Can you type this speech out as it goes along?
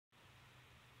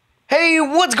Hey,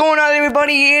 what's going on,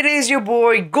 everybody? It is your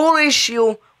boy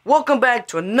Golishio. Welcome back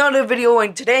to another video.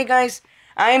 And today, guys,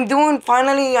 I'm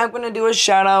gonna do a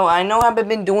shout out. I know I haven't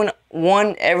been doing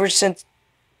one ever since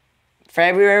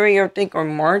February, I think, or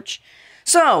March.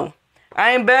 So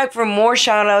I am back for more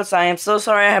shout outs. I am so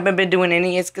sorry I haven't been doing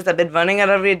any. It's because I've been running out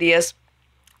of ideas.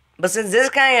 But since this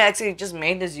guy actually just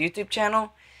made this YouTube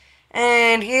channel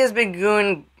and he has been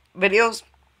doing videos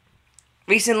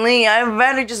recently, I'd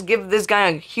rather just give this guy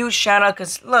a huge shout out.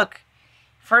 Because look,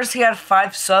 first he had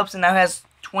 5 subs and now has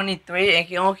 23, and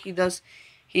he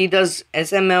does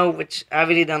SML, which I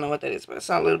really don't know what that is, but I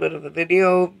saw a little bit of a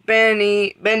video.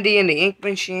 Bendy and the Ink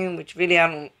Machine, which really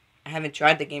I haven't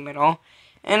tried the game at all,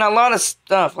 and a lot of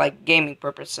stuff like gaming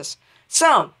purposes.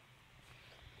 So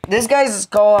this guy's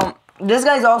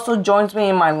also joins me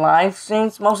in my live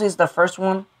streams. Mostly it's the first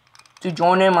one to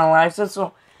join in my live streams.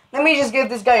 So let me just give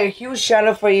this guy a huge shout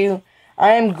out for you.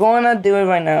 I am gonna do it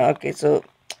right now. Okay, so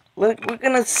we're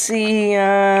gonna see. He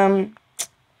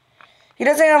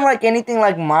doesn't have like anything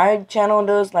like my channel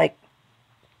does, like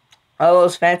all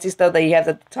those fancy stuff that he has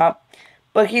at the top.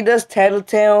 But he does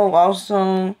Tattletale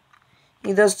also.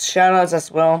 He does shoutouts as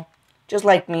well. Just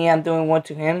like me, I'm doing one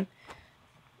to him.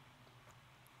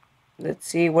 Let's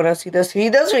see what else he does. He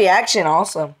does reaction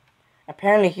also.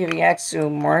 Apparently he reacts to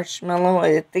Marshmallow.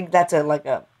 I think that's like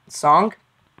a song.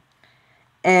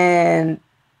 And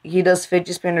he does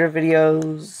fidget spinner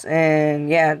videos. And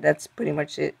yeah, that's pretty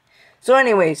much it. So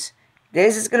anyways,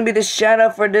 this is going to be the shout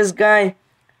out for this guy.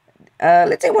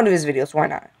 Let's take one of his videos. Why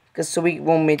not? Because so we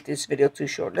won't make this video too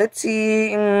short. Let's see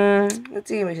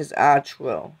his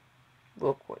outro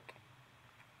real quick.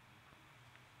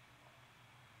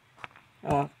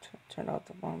 Oh, turn out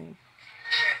the volume.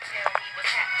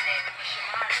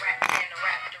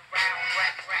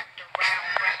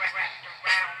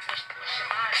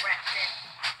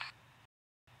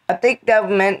 I think that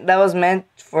was meant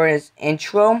for his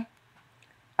intro.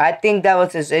 I think that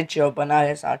was his intro, but not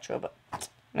his outro. But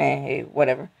man, hey,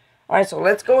 whatever. All right, so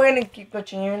let's go ahead and keep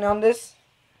continuing on this.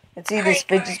 Let's see this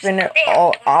fidget spinner,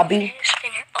 Obby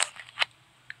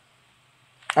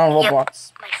on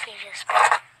Roblox. My fidget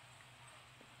spinner.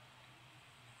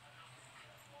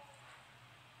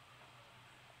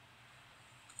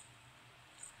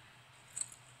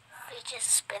 Fidget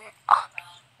spinner Obby.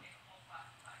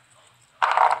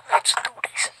 Let's do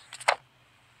this.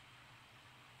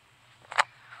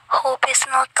 Hope it's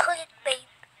not clickbait.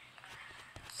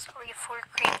 Sorry for a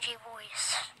cringy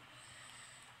voice.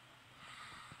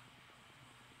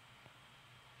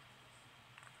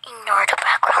 Ignore the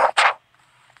background.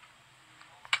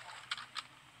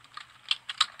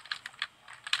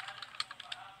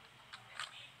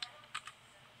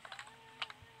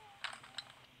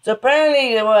 So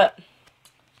apparently, what?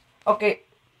 Okay,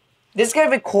 this guy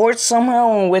records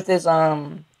somehow with his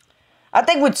I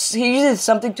think he uses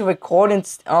something to record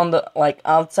on the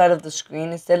outside of the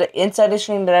screen instead of inside the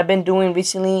screen that I've been doing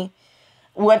recently.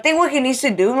 Well, I think what he needs to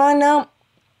do right now,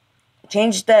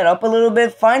 change that up a little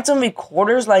bit. Find some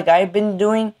recorders like I've been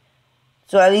doing,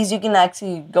 so at least you can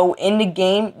actually go in the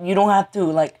game. You don't have to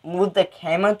like move the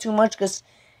camera too much because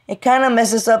it kind of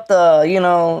messes up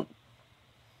the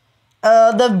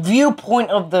the viewpoint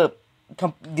of the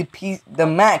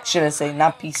Mac, should I say,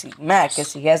 not PC, Mac,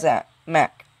 because he has a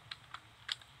Mac.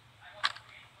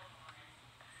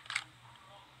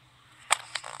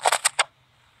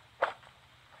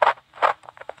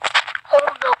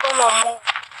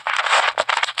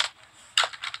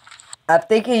 I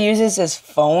think he uses his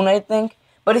phone, I think.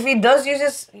 But if he does use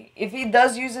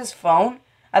his phone,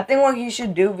 I think what he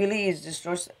should do really is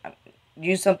just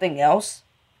use something else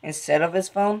instead of his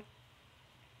phone.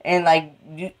 And like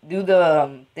do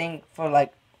the thing for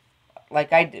like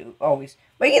I do always.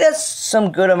 But he does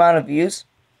some good amount of views.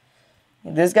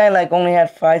 This guy like only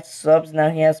had 5 subs, now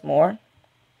he has more.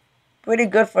 Pretty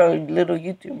good for a little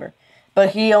YouTuber. But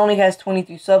he only has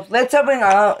 23 subs. Let's help him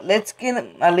out. Let's get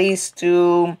him at least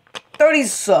to 30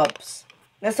 subs.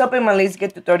 Let's help him at least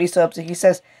get to 30 subs. And he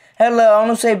says, hello, I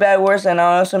don't say bad words, and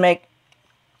I also make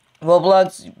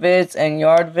Roblox vids and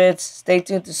yard vids. Stay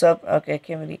tuned to sub. Okay, I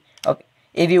can't really. Okay,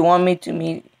 if you want me to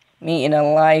meet me in a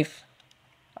live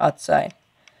outside.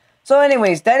 So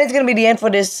anyways, that is going to be the end for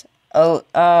this shout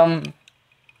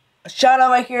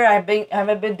out right here. I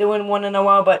haven't been doing one in a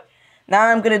while, but now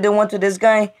I'm going to do one to this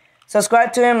guy.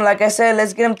 Subscribe to him. Like I said,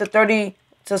 let's get him to 30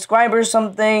 subscribers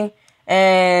something.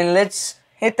 And let's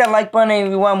hit that like button if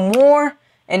you want more.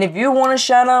 And if you want a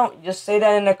shout out, just say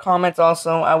that in the comments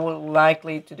also. I would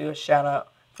likely to do a shout out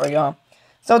for y'all.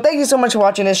 So thank you so much for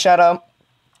watching this shout out.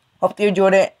 Hope you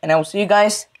enjoyed it. And I will see you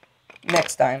guys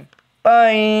next time.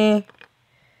 Bye.